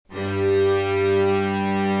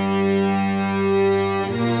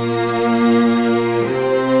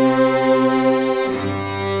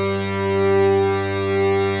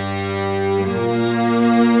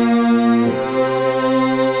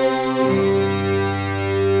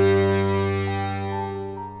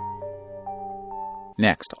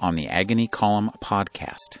Next on the Agony Column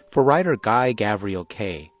podcast. For writer Guy Gavriel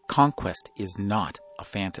Kay, conquest is not a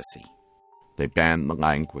fantasy. They ban the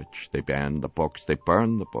language, they ban the books, they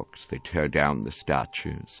burn the books, they tear down the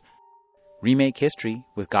statues. Remake History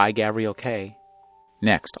with Guy Gavriel Kay.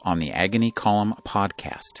 Next on the Agony Column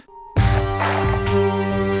podcast.